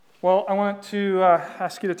Well, I want to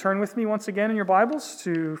ask you to turn with me once again in your Bibles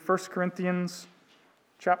to 1 Corinthians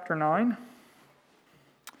chapter 9.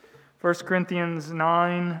 1 Corinthians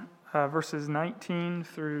 9, verses 19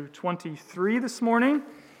 through 23 this morning.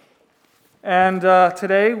 And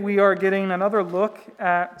today we are getting another look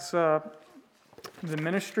at the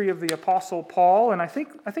ministry of the Apostle Paul. And I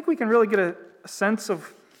think we can really get a sense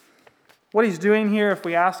of what he's doing here if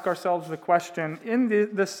we ask ourselves the question, in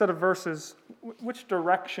this set of verses, which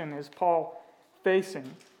direction is Paul facing?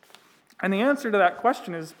 And the answer to that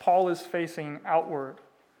question is Paul is facing outward.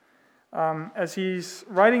 As he's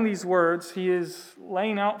writing these words, he is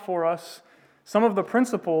laying out for us some of the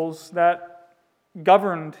principles that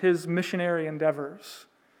governed his missionary endeavors.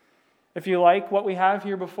 If you like, what we have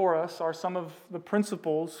here before us are some of the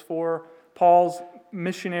principles for Paul's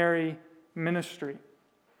missionary ministry.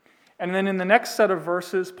 And then in the next set of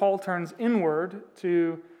verses, Paul turns inward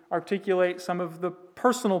to articulate some of the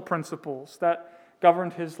personal principles that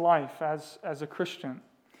governed his life as a Christian.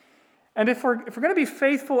 And if we're going to be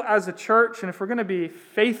faithful as a church, and if we're going to be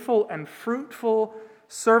faithful and fruitful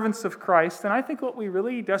servants of Christ, then I think what we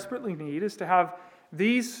really desperately need is to have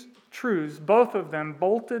these truths, both of them,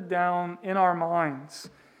 bolted down in our minds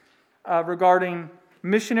regarding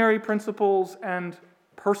missionary principles and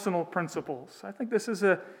personal principles. I think this is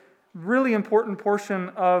a really important portion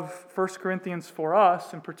of 1 Corinthians for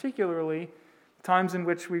us, and particularly times in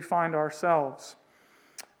which we find ourselves.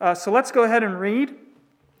 So let's go ahead and read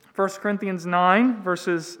 1 Corinthians 9,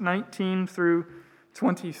 verses 19 through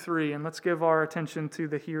 23, and let's give our attention to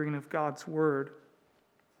the hearing of God's word.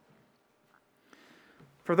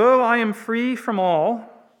 For though I am free from all,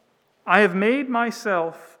 I have made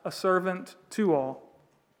myself a servant to all,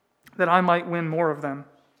 that I might win more of them.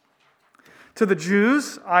 To the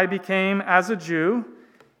Jews, I became as a Jew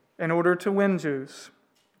in order to win Jews.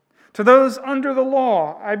 To those under the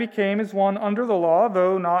law, I became as one under the law,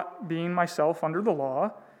 though not being myself under the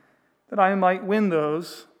law, that I might win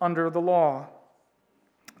those under the law.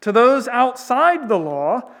 To those outside the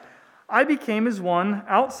law, I became as one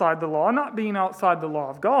outside the law, not being outside the law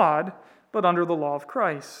of God, but under the law of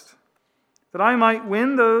Christ, that I might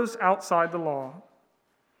win those outside the law.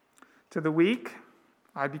 To the weak,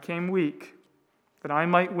 I became weak, that I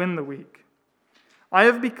might win the weak. I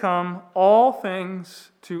have become all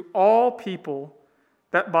things to all people,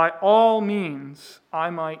 that by all means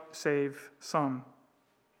I might save some.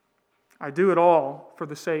 I do it all for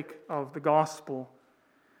the sake of the gospel,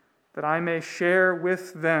 that I may share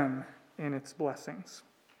with them in its blessings.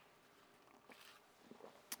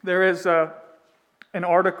 There is an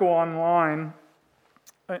article online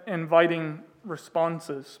inviting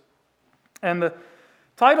responses, and the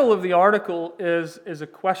title of the article is a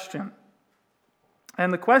question.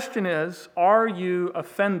 And the question is, are you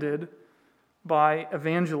offended by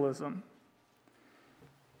evangelism?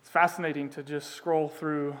 It's fascinating to just scroll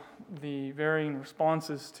through the varying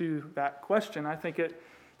responses to that question. I think a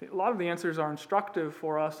lot of the answers are instructive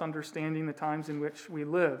for us understanding the times in which we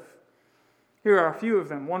live. Here are a few of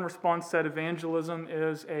them. One response said evangelism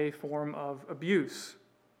is a form of abuse.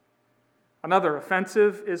 Another,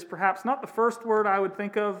 offensive, is perhaps not the first word I would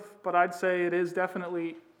think of, but I'd say it is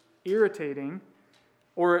definitely irritating,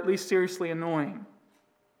 or at least seriously annoying.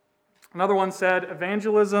 Another one said,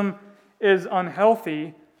 evangelism is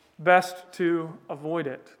unhealthy, best to avoid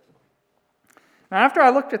it. Now, after I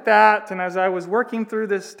looked at that, and as I was working through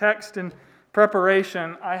this text in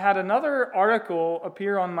preparation, I had another article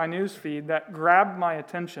appear on my newsfeed that grabbed my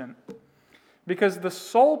attention, because the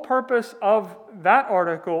sole purpose of that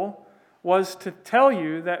article was to tell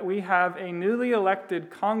you that we have a newly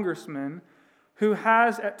elected congressman who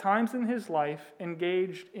has, at times in his life,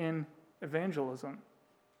 engaged in evangelism.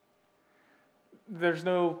 There's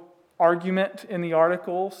no argument in the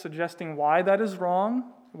article suggesting why that is wrong,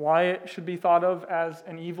 why it should be thought of as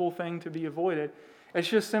an evil thing to be avoided. It's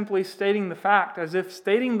just simply stating the fact, as if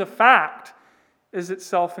stating the fact is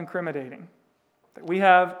itself incriminating. That we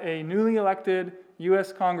have a newly elected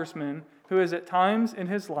U.S. congressman who has at times in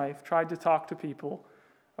his life tried to talk to people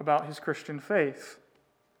about his Christian faith.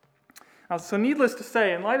 Now, so needless to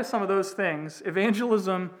say, in light of some of those things,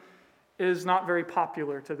 evangelism is not very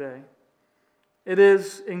popular today. It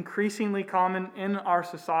is increasingly common in our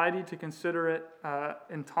society to consider it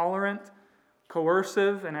intolerant,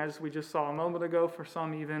 coercive, and as we just saw a moment ago, for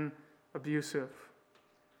some even abusive.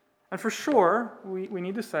 And for sure, we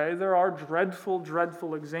need to say there are dreadful,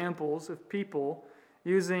 dreadful examples of people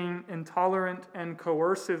using intolerant and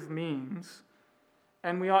coercive means,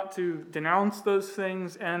 and we ought to denounce those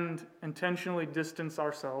things and intentionally distance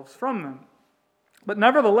ourselves from them. But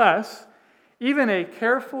nevertheless, Even a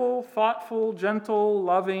careful, thoughtful, gentle,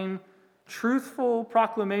 loving, truthful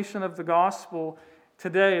proclamation of the gospel,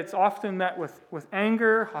 today it's often met with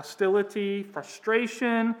anger, hostility,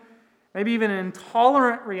 frustration, maybe even an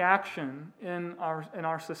intolerant reaction in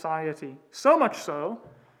our society. So much so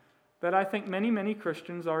that I think many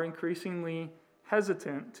Christians are increasingly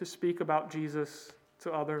hesitant to speak about Jesus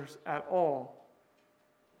to others at all.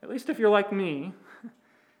 At least if you're like me,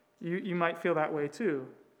 you might feel that way too.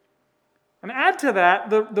 And add to that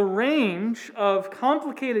the range of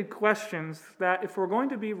complicated questions that if we're going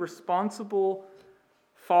to be responsible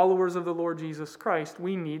followers of the Lord Jesus Christ,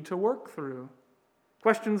 we need to work through.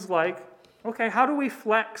 Questions like, okay, how do we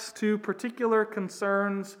flex to particular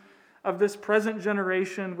concerns of this present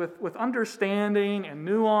generation with understanding and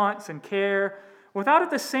nuance and care, without at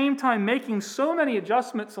the same time making so many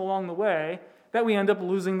adjustments along the way that we end up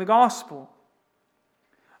losing the gospel?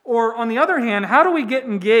 Or on the other hand, how do we get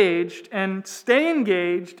engaged and stay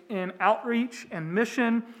engaged in outreach and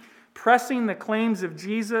mission, pressing the claims of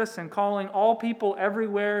Jesus and calling all people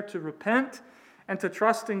everywhere to repent and to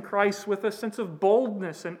trust in Christ with a sense of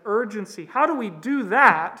boldness and urgency? How do we do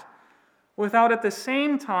that without at the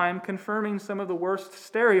same time confirming some of the worst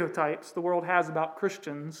stereotypes the world has about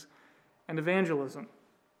Christians and evangelism?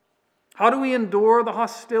 How do we endure the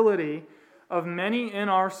hostility of many in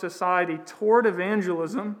our society toward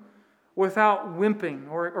evangelism without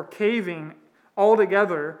wimping or caving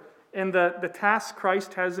altogether in the task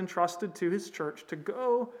Christ has entrusted to His church to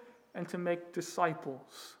go and to make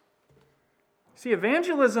disciples? See,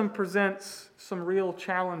 evangelism presents some real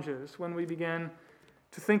challenges when we begin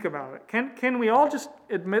to think about it. Can we all just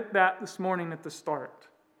admit that this morning at the start?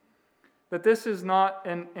 That this is not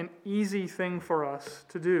an easy thing for us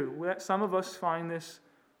to do. That some of us find this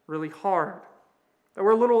really hard. That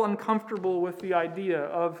we're a little uncomfortable with the idea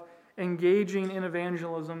of engaging in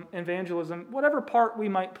evangelism, whatever part we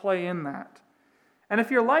might play in that. And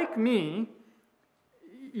if you're like me,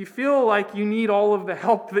 you feel like you need all of the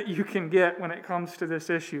help that you can get when it comes to this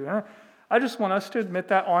issue. I just want us to admit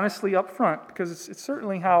that honestly up front, because it's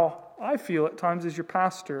certainly how I feel at times as your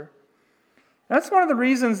pastor. That's one of the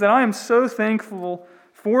reasons that I am so thankful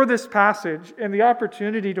for this passage and the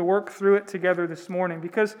opportunity to work through it together this morning,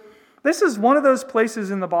 because this is one of those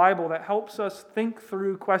places in the Bible that helps us think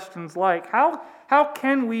through questions like, how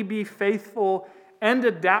can we be faithful and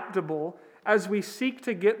adaptable as we seek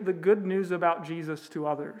to get the good news about Jesus to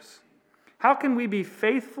others? How can we be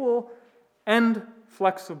faithful and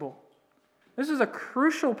flexible? This is a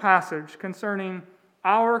crucial passage concerning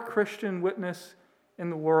our Christian witness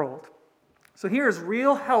in the world. So here is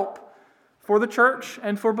real help for the church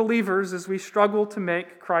and for believers as we struggle to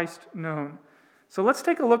make Christ known. So let's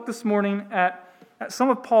take a look this morning at some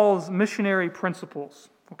of Paul's missionary principles,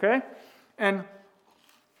 okay? And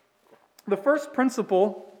the first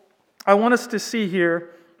principle I want us to see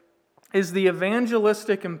here is the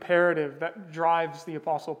evangelistic imperative that drives the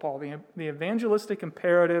Apostle Paul, the evangelistic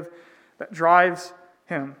imperative that drives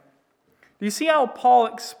him. Do you see how Paul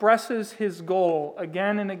expresses his goal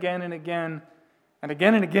again and again and again and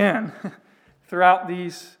again and again throughout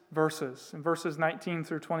these verses, in verses 19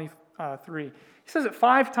 through 23? He says it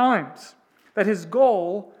 5 times, that his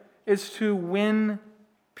goal is to win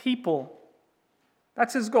people.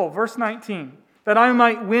 That's his goal. Verse 19, that I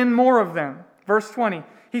might win more of them. Verse 20,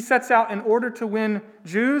 he sets out in order to win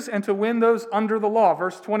Jews and to win those under the law.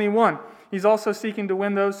 Verse 21, he's also seeking to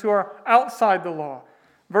win those who are outside the law.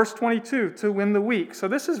 Verse 22, to win the weak. So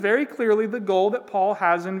this is very clearly the goal that Paul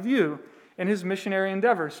has in view in his missionary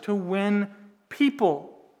endeavors, to win people.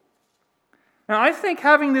 Now, I think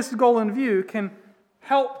having this goal in view can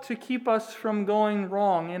help to keep us from going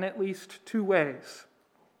wrong in at least 2 ways.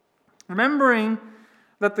 Remembering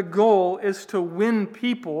that the goal is to win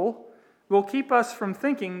people will keep us from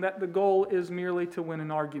thinking that the goal is merely to win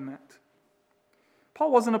an argument.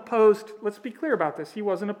 Paul wasn't opposed, let's be clear about this, he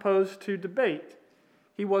wasn't opposed to debate.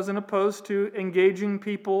 He wasn't opposed to engaging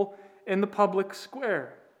people in the public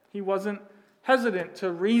square. He wasn't hesitant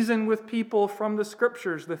to reason with people from the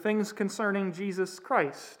Scriptures, the things concerning Jesus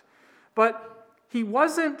Christ. But he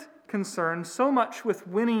wasn't concerned so much with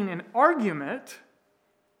winning an argument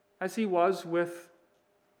as he was with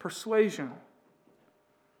persuasion,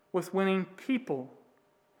 with winning people.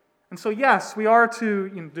 And so, yes, we are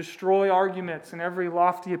to destroy arguments and every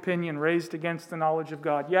lofty opinion raised against the knowledge of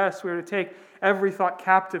God. Yes, we are to take every thought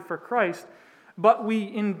captive for Christ. But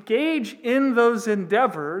we engage in those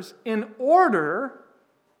endeavors in order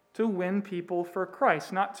to win people for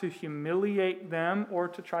Christ, not to humiliate them or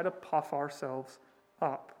to try to puff ourselves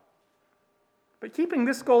up. But keeping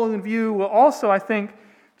this goal in view will also, I think,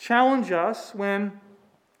 challenge us when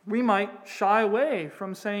we might shy away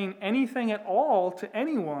from saying anything at all to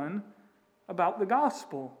anyone about the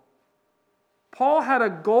gospel. Paul had a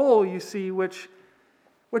goal, you see, which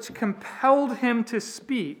compelled him to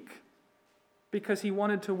speak because he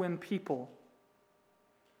wanted to win people.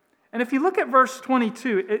 And if you look at verse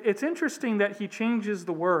 22, it's interesting that he changes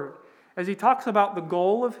the word. As he talks about the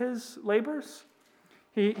goal of his labors,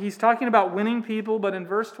 he's talking about winning people, but in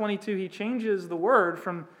verse 22 he changes the word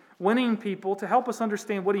from winning people to help us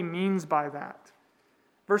understand what he means by that.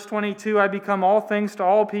 Verse 22, I become all things to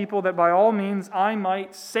all people, that by all means I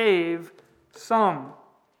might save some.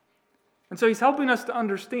 And so he's helping us to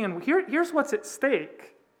understand, here's what's at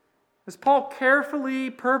stake. As Paul carefully,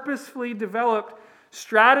 purposefully developed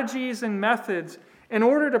strategies and methods in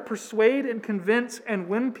order to persuade and convince and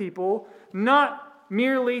win people, not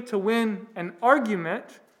merely to win an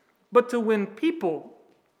argument, but to win people.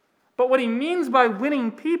 But what he means by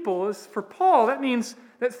winning people is, for Paul, that means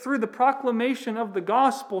that through the proclamation of the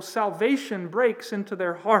gospel, salvation breaks into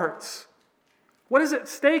their hearts. What is at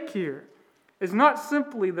stake here is not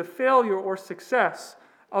simply the failure or success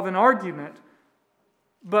of an argument,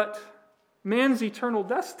 but man's eternal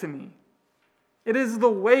destiny. It is the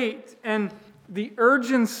weight and the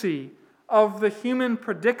urgency of the human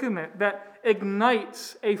predicament that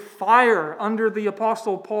ignites a fire under the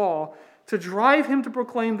Apostle Paul to drive him to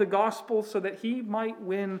proclaim the gospel so that he might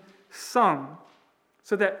win some,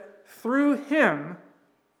 so that through him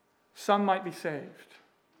some might be saved.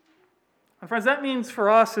 And friends, that means for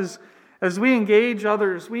us as we engage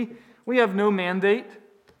others, we have no mandate,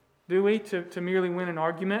 do we, to merely win an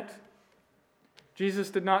argument.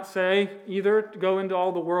 Jesus did not say either to go into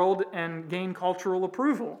all the world and gain cultural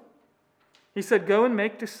approval. He said, go and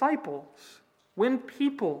make disciples, win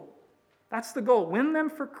people. That's the goal. Win them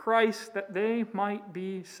for Christ that they might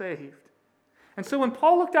be saved. And so when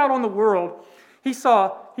Paul looked out on the world, he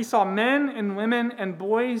saw men and women and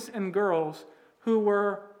boys and girls who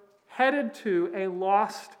were headed to a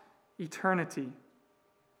lost eternity.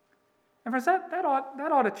 And friends, that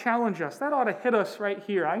ought to challenge us. That ought to hit us right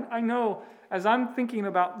here. I know as I'm thinking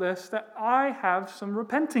about this that I have some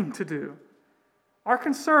repenting to do. Our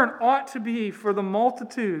concern ought to be for the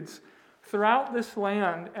multitudes throughout this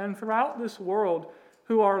land and throughout this world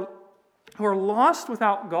who are lost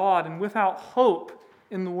without God and without hope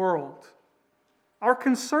in the world. Our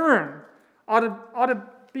concern ought to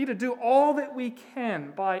be to do all that we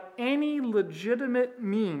can by any legitimate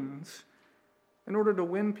means in order to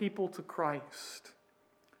win people to Christ,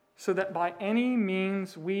 so that by any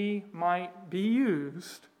means we might be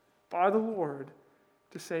used by the Lord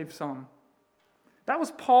to save some. That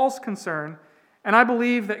was Paul's concern, and I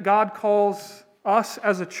believe that God calls us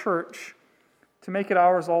as a church to make it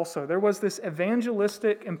ours also. There was this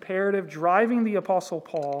evangelistic imperative driving the Apostle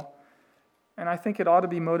Paul, and I think it ought to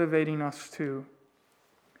be motivating us too.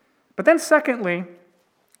 But then secondly,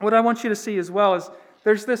 what I want you to see as well is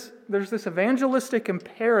there's this evangelistic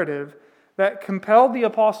imperative that compelled the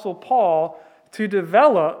Apostle Paul to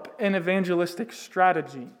develop an evangelistic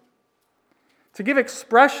strategy. To give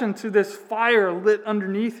expression to this fire lit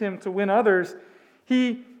underneath him to win others,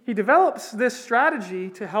 he develops this strategy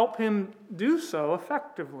to help him do so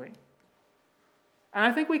effectively. And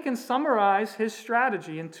I think we can summarize his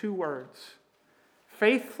strategy in 2 words.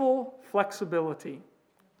 Faithful flexibility.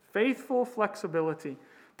 Faithful flexibility.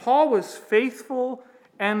 Paul was faithful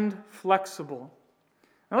and flexible.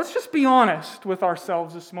 Now let's just be honest with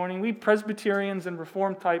ourselves this morning. We Presbyterians and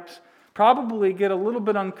Reformed types probably get a little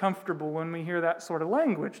bit uncomfortable when we hear that sort of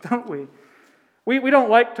language, don't we? We don't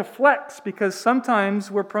like to flex because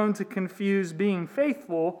sometimes we're prone to confuse being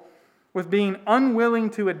faithful with being unwilling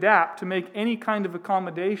to adapt to make any kind of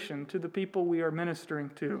accommodation to the people we are ministering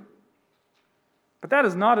to. But that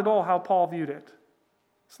is not at all how Paul viewed it.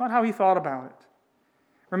 It's not how he thought about it.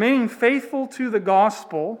 Remaining faithful to the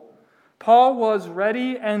gospel, Paul was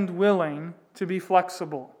ready and willing to be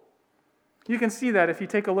flexible. You can see that if you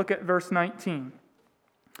take a look at verse 19.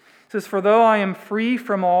 It says, "For though I am free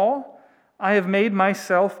from all, I have made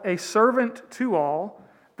myself a servant to all,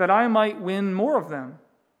 that I might win more of them."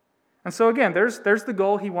 And so again, there's the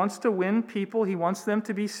goal. He wants to win people. He wants them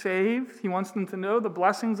to be saved. He wants them to know the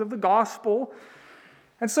blessings of the gospel.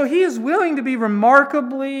 And so he is willing to be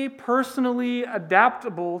remarkably, personally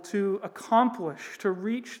adaptable to accomplish, to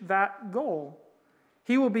reach that goal.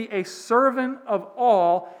 He will be a servant of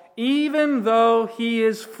all, even though he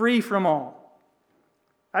is free from all.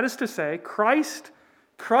 That is to say, Christ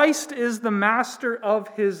is the master of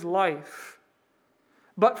his life.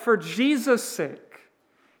 But for Jesus' sake,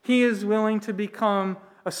 he is willing to become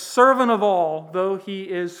a servant of all, though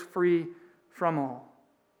he is free from all.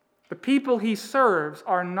 The people he serves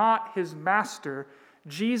are not his master.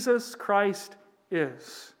 Jesus Christ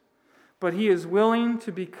is. But he is willing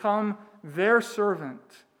to become their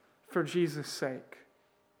servant for Jesus' sake.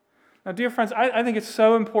 Now, dear friends, I think it's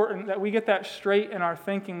so important that we get that straight in our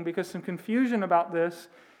thinking, because some confusion about this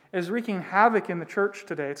is wreaking havoc in the church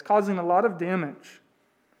today. It's causing a lot of damage.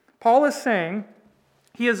 Paul is saying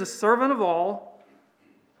he is a servant of all,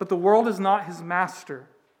 but the world is not his master.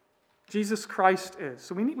 Jesus Christ is.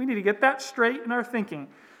 So we need to get that straight in our thinking.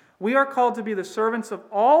 We are called to be the servants of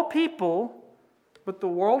all people, but the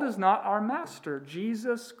world is not our master.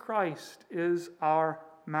 Jesus Christ is our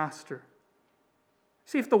master.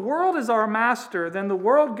 See, if the world is our master, then the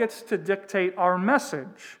world gets to dictate our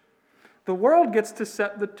message. The world gets to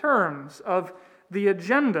set the terms of the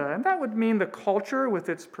agenda, and that would mean the culture with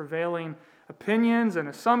its prevailing opinions and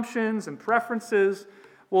assumptions and preferences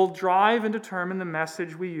will drive and determine the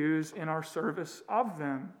message we use in our service of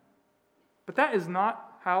them. But that is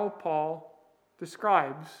not how Paul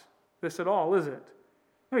describes this at all, is it?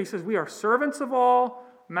 No, he says we are servants of all,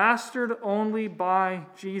 mastered only by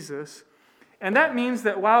Jesus. And that means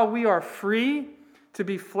that while we are free to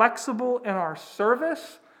be flexible in our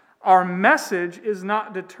service, our message is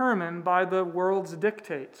not determined by the world's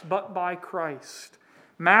dictates, but by Christ.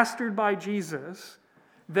 Mastered by Jesus,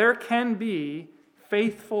 there can be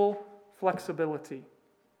faithful flexibility.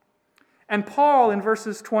 And Paul, in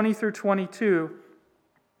verses 20 through 22,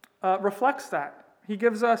 reflects that. He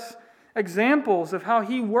gives us examples of how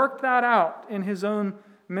he worked that out in his own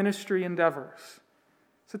ministry endeavors.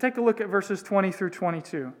 So take a look at verses 20 through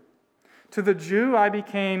 22. To the Jew I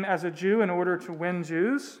became as a Jew in order to win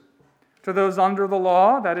Jews. To those under the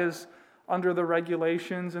law, that is, under the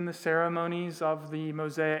regulations and the ceremonies of the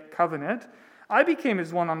Mosaic covenant, I became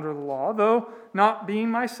as one under the law, though not being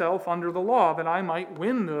myself under the law, that I might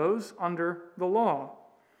win those under the law.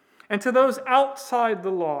 And to those outside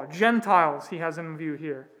the law, Gentiles he has in view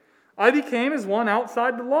here, I became as one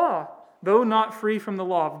outside the law, though not free from the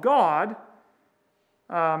law of God,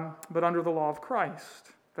 but under the law of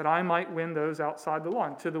Christ, that I might win those outside the law.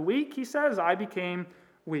 And to the weak, he says, I became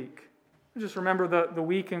weak. Just remember the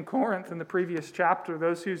weak in Corinth in the previous chapter,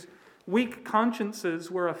 those whose weak consciences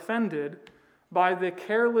were offended by the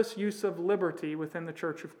careless use of liberty within the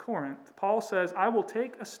church of Corinth. Paul says, I will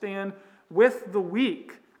take a stand with the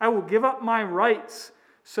weak. I will give up my rights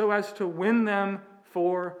so as to win them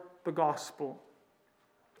for the gospel.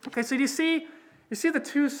 Okay, so you see the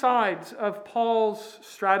two sides of Paul's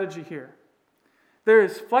strategy here. There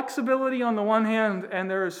is flexibility on the one hand, and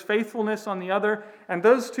there is faithfulness on the other, and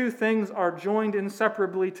those two things are joined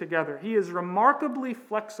inseparably together. He is remarkably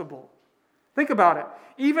flexible. Think about it.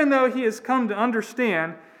 Even though he has come to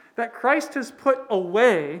understand that Christ has put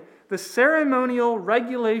away the ceremonial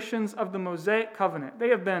regulations of the Mosaic covenant, they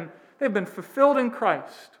have been fulfilled in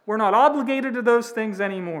Christ. We're not obligated to those things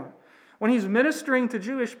anymore. When he's ministering to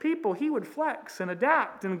Jewish people, he would flex and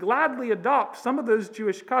adapt and gladly adopt some of those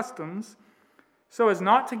Jewish customs so as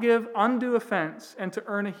not to give undue offense and to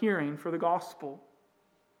earn a hearing for the gospel.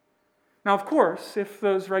 Now, of course, if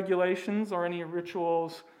those regulations or any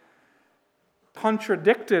rituals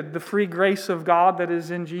contradicted the free grace of God that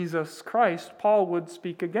is in Jesus Christ, Paul would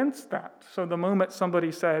speak against that. So the moment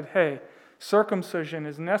somebody said, hey, circumcision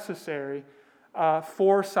is necessary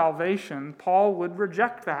for salvation, Paul would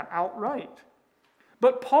reject that outright.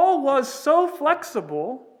 But Paul was so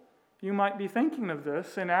flexible, you might be thinking of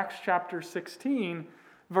this, in Acts chapter 16,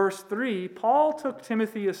 verse 3, Paul took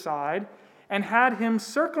Timothy aside and had him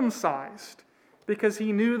circumcised because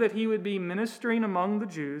he knew that he would be ministering among the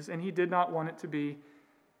Jews and he did not want it to be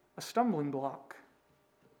a stumbling block.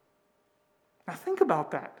 Now think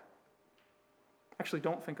about that. Actually,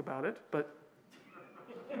 don't think about it, but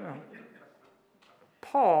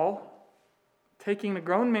Paul taking a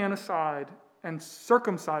grown man aside and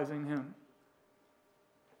circumcising him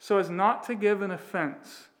so as not to give an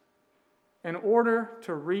offense in order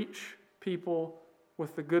to reach people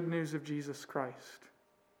with the good news of Jesus Christ.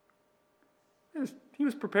 He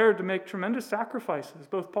was prepared to make tremendous sacrifices,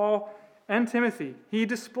 both Paul and Timothy. He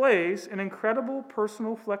displays an incredible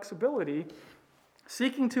personal flexibility,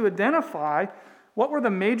 seeking to identify what were the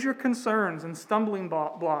major concerns and stumbling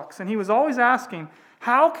blocks. And he was always asking,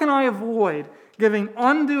 how can I avoid giving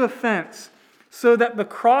undue offense so that the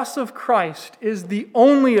cross of Christ is the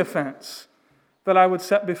only offense that I would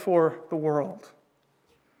set before the world?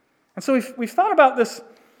 And so we've thought about this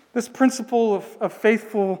principle of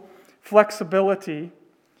faithful flexibility.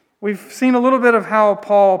 We've seen a little bit of how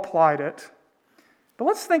Paul applied it. But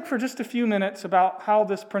let's think for just a few minutes about how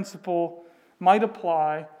this principle might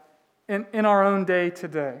apply in our own day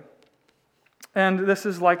today. And this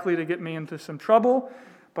is likely to get me into some trouble,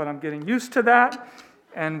 but I'm getting used to that.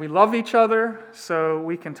 And we love each other, so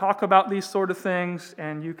we can talk about these sort of things,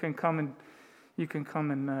 and you can come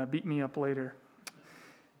and beat me up later.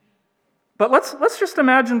 But let's just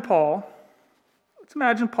imagine Paul. Let's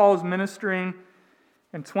imagine Paul is ministering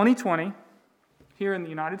in 2020 here in the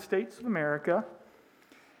United States of America.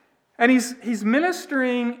 And he's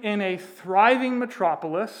ministering in a thriving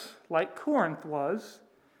metropolis like Corinth was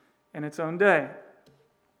in its own day.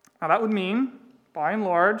 Now that would mean, by and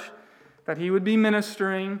large, that he would be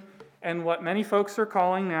ministering in what many folks are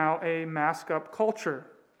calling now a mask-up culture.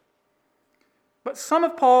 But some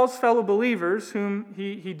of Paul's fellow believers, whom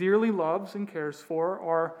he dearly loves and cares for,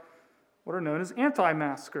 are what are known as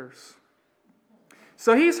anti-maskers.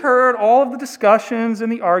 So he's heard all of the discussions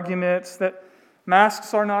and the arguments that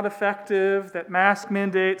masks are not effective, that mask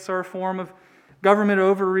mandates are a form of government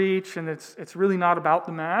overreach, and it's really not about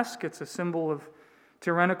the mask. It's a symbol of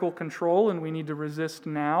tyrannical control, and we need to resist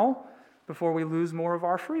now before we lose more of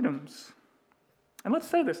our freedoms. And let's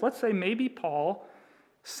say this. Let's say maybe Paul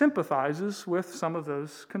sympathizes with some of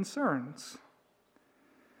those concerns.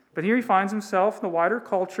 But here he finds himself in the wider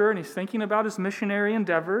culture, and he's thinking about his missionary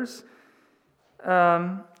endeavors.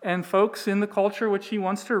 And folks in the culture which he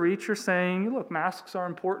wants to reach are saying, look, masks are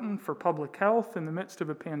important for public health in the midst of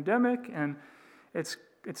a pandemic, and it's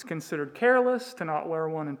considered careless to not wear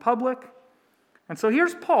one in public. And so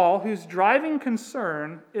here's Paul, whose driving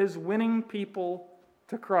concern is winning people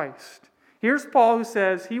to Christ. Here's Paul who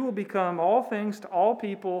says he will become all things to all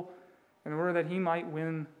people in order that he might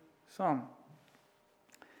win some.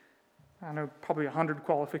 I know probably 100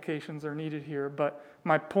 qualifications are needed here, but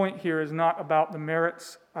my point here is not about the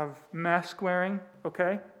merits of mask wearing,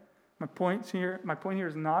 okay? My point here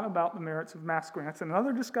is not about the merits of mask wearing. That's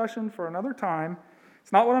another discussion for another time.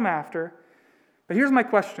 It's not what I'm after. But here's my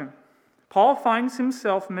question. Paul finds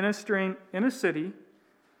himself ministering in a city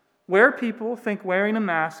where people think wearing a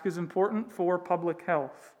mask is important for public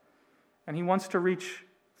health, and he wants to reach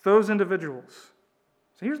those individuals.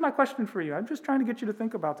 So here's my question for you. I'm just trying to get you to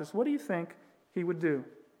think about this. What do you think he would do?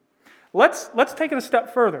 Let's take it a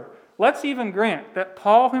step further. Let's even grant that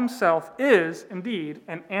Paul himself is indeed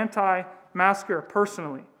an anti-masker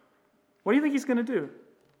personally. What do you think he's going to do?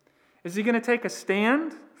 Is he going to take a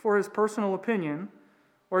stand for his personal opinion,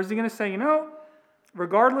 or is he going to say,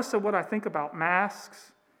 regardless of what I think about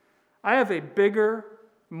masks, I have a bigger,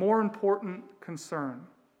 more important concern.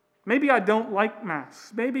 Maybe I don't like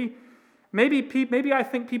masks. Maybe I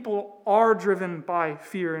think people are driven by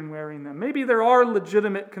fear in wearing them. Maybe there are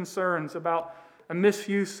legitimate concerns about a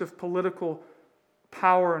misuse of political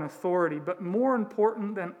power and authority. But more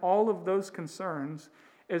important than all of those concerns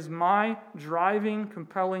is my driving,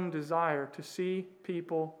 compelling desire to see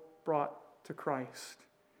people brought to Christ.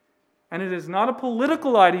 And it is not a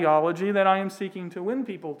political ideology that I am seeking to win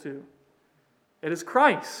people to. It is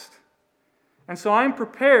Christ. And so I am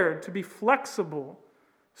prepared to be flexible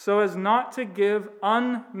so as not to give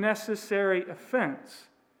unnecessary offense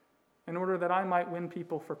in order that I might win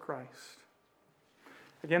people for Christ.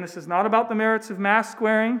 Again, this is not about the merits of mask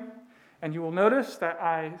wearing, and you will notice that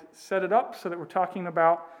I set it up so that we're talking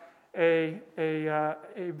about a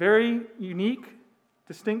very unique,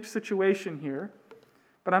 distinct situation here.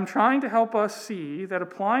 But I'm trying to help us see that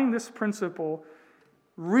applying this principle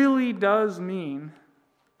really does mean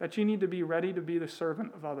that you need to be ready to be the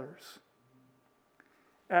servant of others.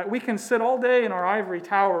 We can sit all day in our ivory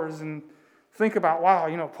towers and think about,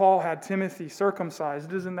 wow, Paul had Timothy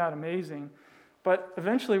circumcised. Isn't that amazing? But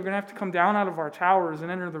eventually we're going to have to come down out of our towers and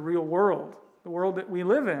enter the real world, the world that we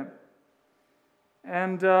live in.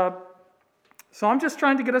 And so I'm just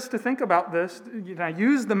trying to get us to think about this. I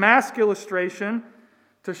use the mask illustration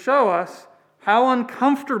to show us how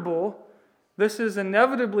uncomfortable this is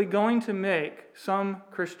inevitably going to make some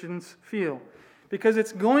Christians feel. Because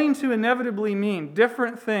it's going to inevitably mean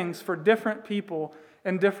different things for different people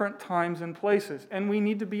in different times and places. And we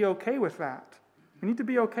need to be okay with that. We need to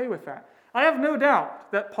be okay with that. I have no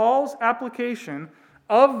doubt that Paul's application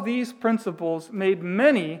of these principles made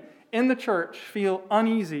many in the church feel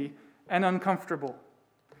uneasy and uncomfortable.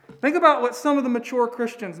 Think about what some of the mature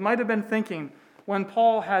Christians might have been thinking when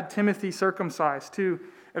Paul had Timothy circumcised to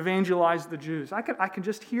evangelize the Jews. I can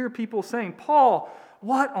just hear people saying, Paul,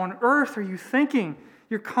 what on earth are you thinking?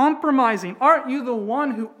 You're compromising. Aren't you the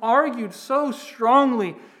one who argued so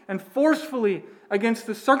strongly and forcefully against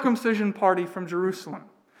the circumcision party from Jerusalem?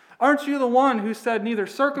 Aren't you the one who said neither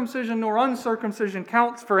circumcision nor uncircumcision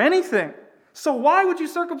counts for anything? So why would you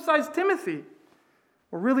circumcise Timothy?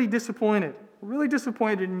 We're really disappointed. We're really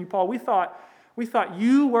disappointed in you, Paul. We thought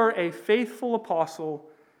you were a faithful apostle,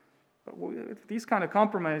 But with these kind of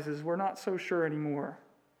compromises, we're not so sure anymore.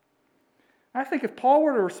 I think if Paul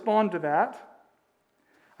were to respond to that,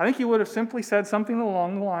 I think he would have simply said something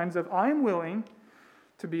along the lines of, I am willing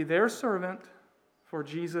to be their servant for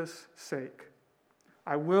Jesus' sake.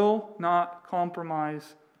 I will not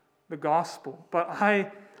compromise the gospel, but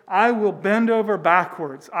I will bend over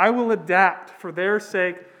backwards. I will adapt for their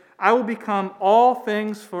sake. I will become all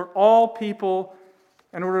things for all people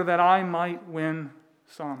in order that I might win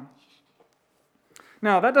some.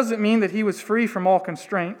 Now, that doesn't mean that he was free from all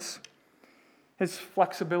constraints. His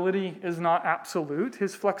flexibility is not absolute.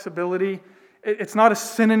 His flexibility, it's not a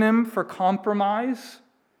synonym for compromise.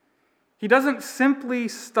 He doesn't simply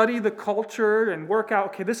study the culture and work out,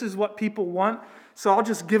 okay, this is what people want, so I'll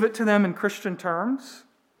just give it to them in Christian terms.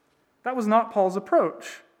 That was not Paul's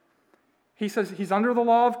approach. He says he's under the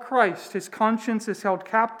law of Christ. His conscience is held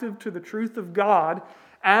captive to the truth of God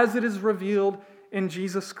as it is revealed in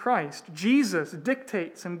Jesus Christ. Jesus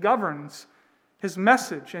dictates and governs his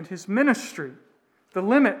message and his ministry, the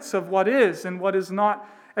limits of what is and what is not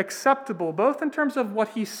acceptable, both in terms of what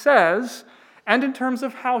he says and in terms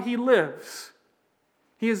of how he lives.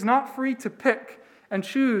 He is not free to pick and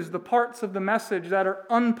choose the parts of the message that are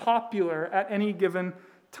unpopular at any given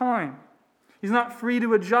time. He's not free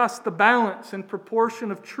to adjust the balance and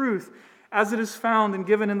proportion of truth as it is found and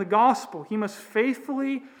given in the gospel. He must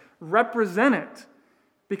faithfully represent it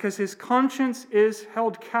because his conscience is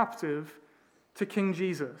held captive to King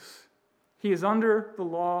Jesus. He is under the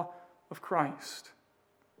law of Christ.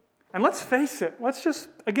 And let's face it, let's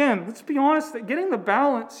be honest that getting the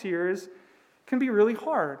balance here can be really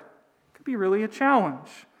hard. It can be really a challenge.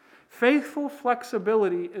 Faithful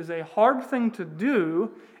flexibility is a hard thing to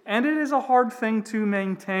do, and it is a hard thing to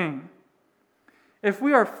maintain. If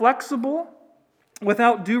we are flexible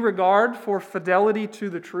without due regard for fidelity to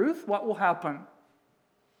the truth, what will happen?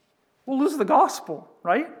 We'll lose the gospel,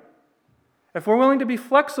 right? If we're willing to be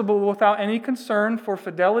flexible without any concern for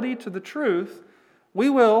fidelity to the truth, we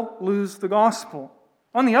will lose the gospel.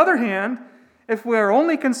 On the other hand, if we are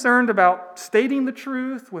only concerned about stating the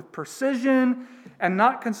truth with precision and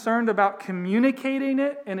not concerned about communicating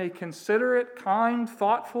it in a considerate, kind,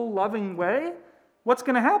 thoughtful, loving way, what's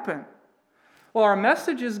going to happen? Well, our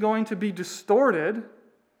message is going to be distorted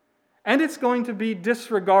and it's going to be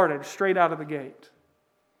disregarded straight out of the gate.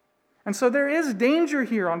 And so there is danger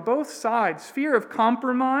here on both sides. Fear of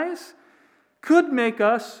compromise could make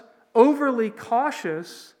us overly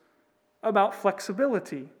cautious about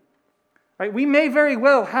flexibility. Right? We may very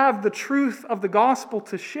well have the truth of the gospel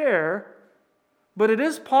to share, but it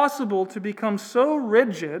is possible to become so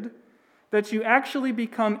rigid that you actually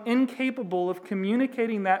become incapable of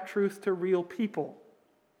communicating that truth to real people.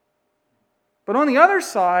 But on the other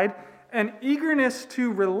side, an eagerness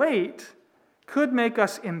to relate could make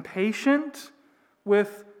us impatient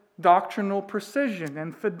with doctrinal precision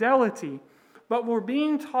and fidelity. But we're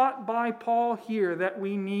being taught by Paul here that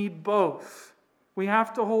we need both. We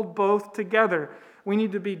have to hold both together. We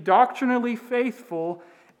need to be doctrinally faithful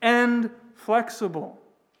and flexible.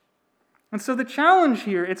 And so the challenge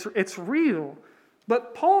here, it's real.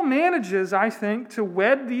 But Paul manages, I think, to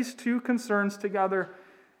wed these two concerns together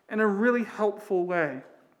in a really helpful way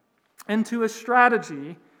into a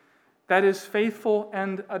strategy that is faithful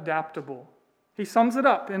and adaptable. He sums it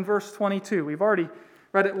up in verse 22. We've already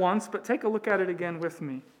read it once, but take a look at it again with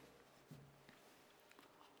me.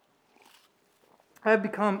 I have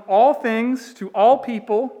become all things to all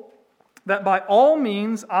people, that by all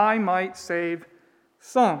means I might save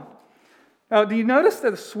some. Now, do you notice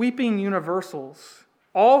the sweeping universals?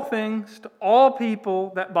 All things to all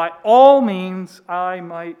people, that by all means I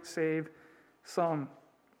might save some.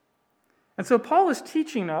 And so Paul is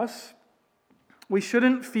teaching us we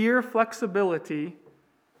shouldn't fear flexibility,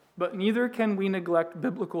 but neither can we neglect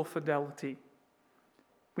biblical fidelity.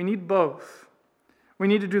 We need both. We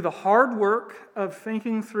need to do the hard work of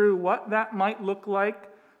thinking through what that might look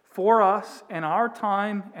like for us in our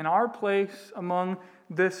time and our place among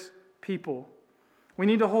this people. We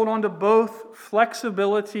need to hold on to both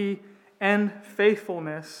flexibility and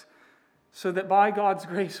faithfulness so that by God's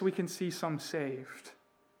grace we can see some saved.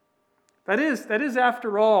 That is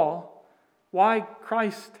after all, why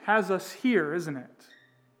Christ has us here, isn't it?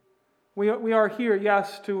 We are here,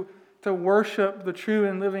 yes, to worship the true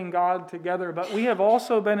and living God together, but we have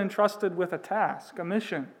also been entrusted with a task, a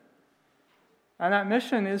mission. And that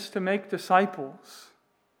mission is to make disciples.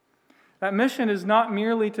 That mission is not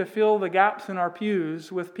merely to fill the gaps in our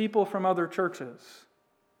pews with people from other churches.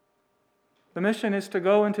 The mission is to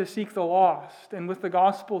go and to seek the lost, and with the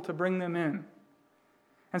gospel to bring them in.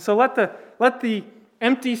 And so let the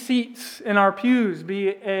empty seats in our pews be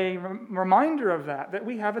a reminder of that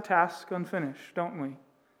we have a task unfinished, don't we?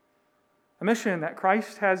 A mission that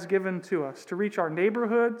Christ has given to us to reach our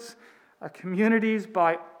neighborhoods, our communities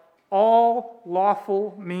by all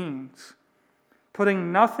lawful means,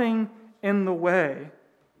 putting nothing in the way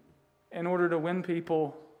in order to win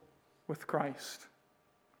people with Christ.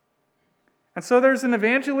 And so there's an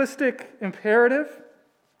evangelistic imperative,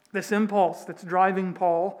 this impulse that's driving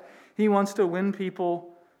Paul. He wants to win people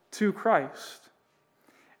to Christ.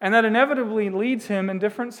 And that inevitably leads him in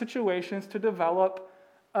different situations to develop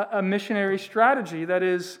a missionary strategy that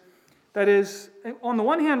is, on the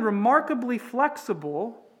one hand, remarkably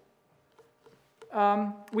flexible.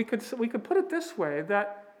 We could put it this way,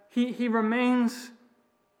 that he remains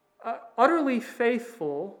utterly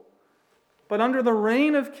faithful, but under the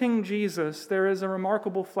reign of King Jesus, there is a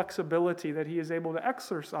remarkable flexibility that he is able to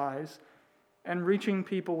exercise in reaching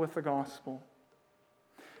people with the gospel.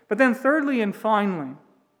 But then thirdly and finally,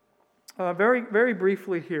 very, very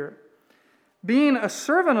briefly here, being a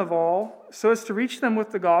servant of all so as to reach them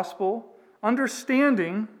with the gospel,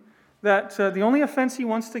 understanding that the only offense he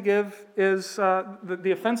wants to give is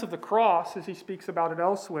the offense of the cross, as he speaks about it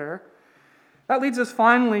elsewhere. That leads us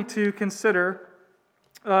finally to consider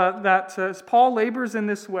that as Paul labors in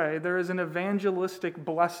this way, there is an evangelistic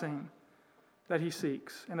blessing that he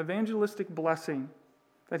seeks, an evangelistic blessing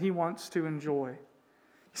that he wants to enjoy. You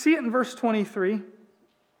see it in verse 23.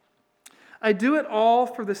 I do it all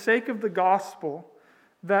for the sake of the gospel,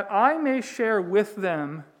 that I may share with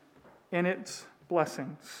them in its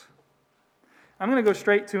blessings. I'm going to go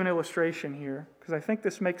straight to an illustration here, because I think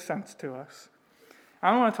this makes sense to us.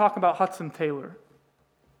 I want to talk about Hudson Taylor.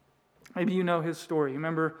 Maybe you know his story.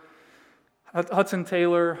 Remember Hudson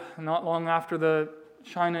Taylor, not long after the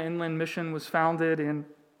China Inland Mission was founded in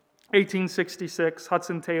 1866,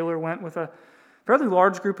 Hudson Taylor went with a fairly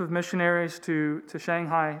large group of missionaries to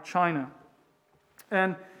Shanghai, China.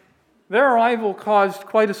 And their arrival caused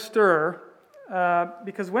quite a stir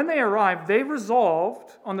because when they arrived, they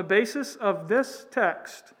resolved, on the basis of this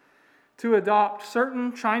text, to adopt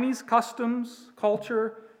certain Chinese customs,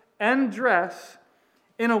 culture, and dress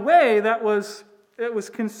in a way that was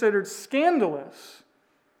considered scandalous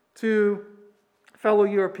to fellow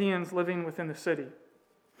Europeans living within the city.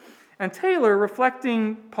 And Taylor,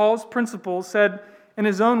 reflecting Paul's principles, said in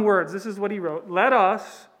his own words, this is what he wrote, "Let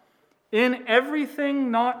us, in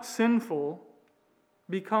everything not sinful,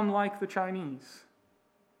 become like the Chinese."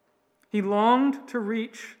 He longed to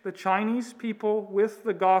reach the Chinese people with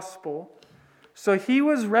the gospel, so he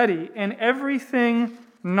was ready in everything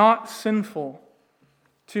not sinful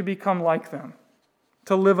to become like them,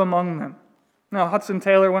 to live among them. Now, Hudson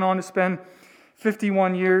Taylor went on to spend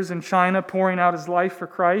 51 years in China pouring out his life for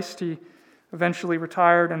Christ. He eventually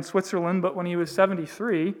retired in Switzerland, but when he was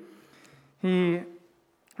 73, he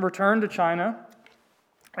returned to China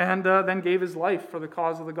and then gave his life for the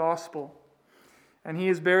cause of the gospel. And he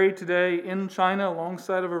is buried today in China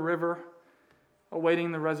alongside of a river,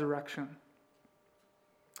 awaiting the resurrection.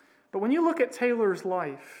 But when you look at Taylor's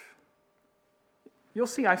life, you'll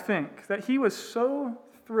see, I think, that he was so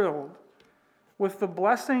thrilled with the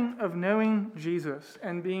blessing of knowing Jesus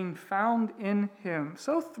and being found in him,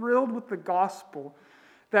 so thrilled with the gospel,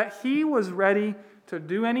 that he was ready to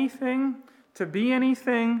do anything, to be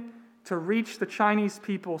anything, to reach the Chinese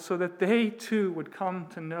people so that they too would come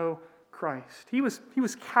to know Christ. He was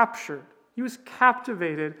captured. He was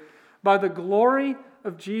captivated by the glory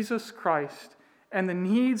of Jesus Christ and the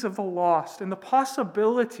needs of the lost and the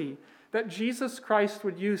possibility that Jesus Christ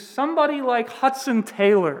would use somebody like Hudson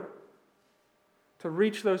Taylor to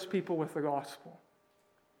reach those people with the gospel.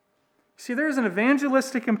 See, there's an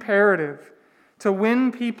evangelistic imperative to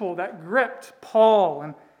win people that gripped Paul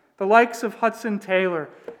and the likes of Hudson Taylor.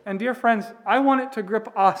 And dear friends, I want it to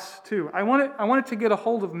grip us too. I want it to get a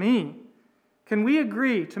hold of me. Can we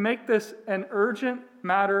agree to make this an urgent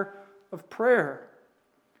matter of prayer?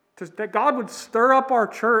 That God would stir up our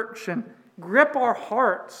church and grip our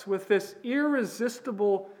hearts with this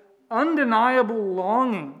irresistible, undeniable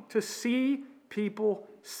longing to see people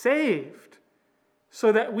saved,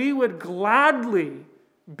 so that we would gladly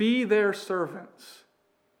be their servants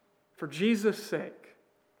for Jesus' sake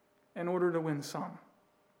in order to win some.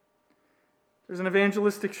 There's an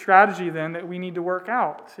evangelistic strategy then that we need to work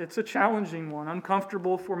out. It's a challenging one,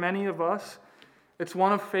 uncomfortable for many of us. It's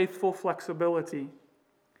one of faithful flexibility.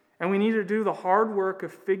 And we need to do the hard work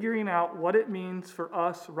of figuring out what it means for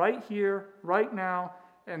us right here, right now,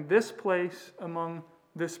 and this place among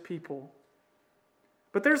this people.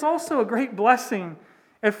 But there's also a great blessing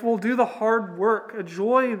if we'll do the hard work, a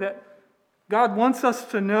joy that God wants us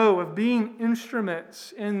to know of being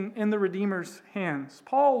instruments in the Redeemer's hands.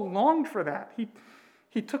 Paul longed for that.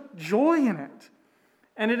 He took joy in it.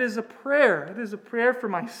 And it is a prayer. It is a prayer for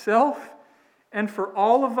myself and for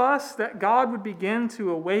all of us that God would begin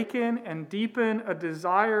to awaken and deepen a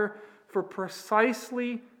desire for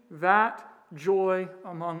precisely that joy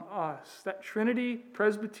among us. That Trinity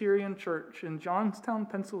Presbyterian Church in Johnstown,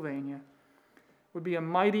 Pennsylvania would be a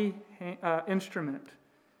mighty instrument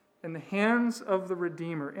in the hands of the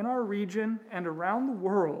Redeemer in our region and around the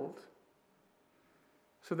world,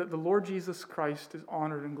 so that the Lord Jesus Christ is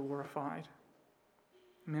honored and glorified.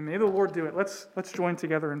 Amen. May the Lord do it. Let's join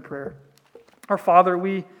together in prayer. Our Father,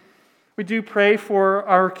 we do pray for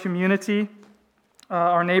our community,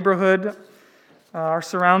 our neighborhood, our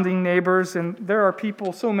surrounding neighbors, and there are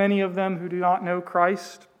people, so many of them, who do not know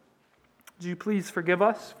Christ. Would you please forgive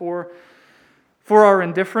us for our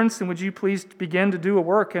indifference, and would you please begin to do a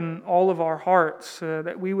work in all of our hearts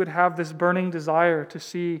that we would have this burning desire to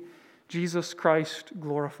see Jesus Christ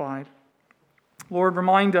glorified. Lord,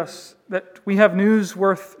 remind us that we have news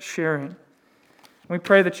worth sharing. We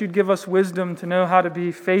pray that you'd give us wisdom to know how to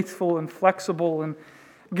be faithful and flexible in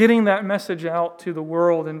getting that message out to the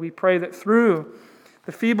world. And we pray that through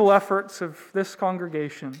the feeble efforts of this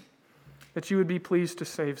congregation, that you would be pleased to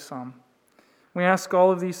save some. We ask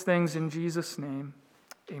all of these things in Jesus' name.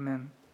 Amen.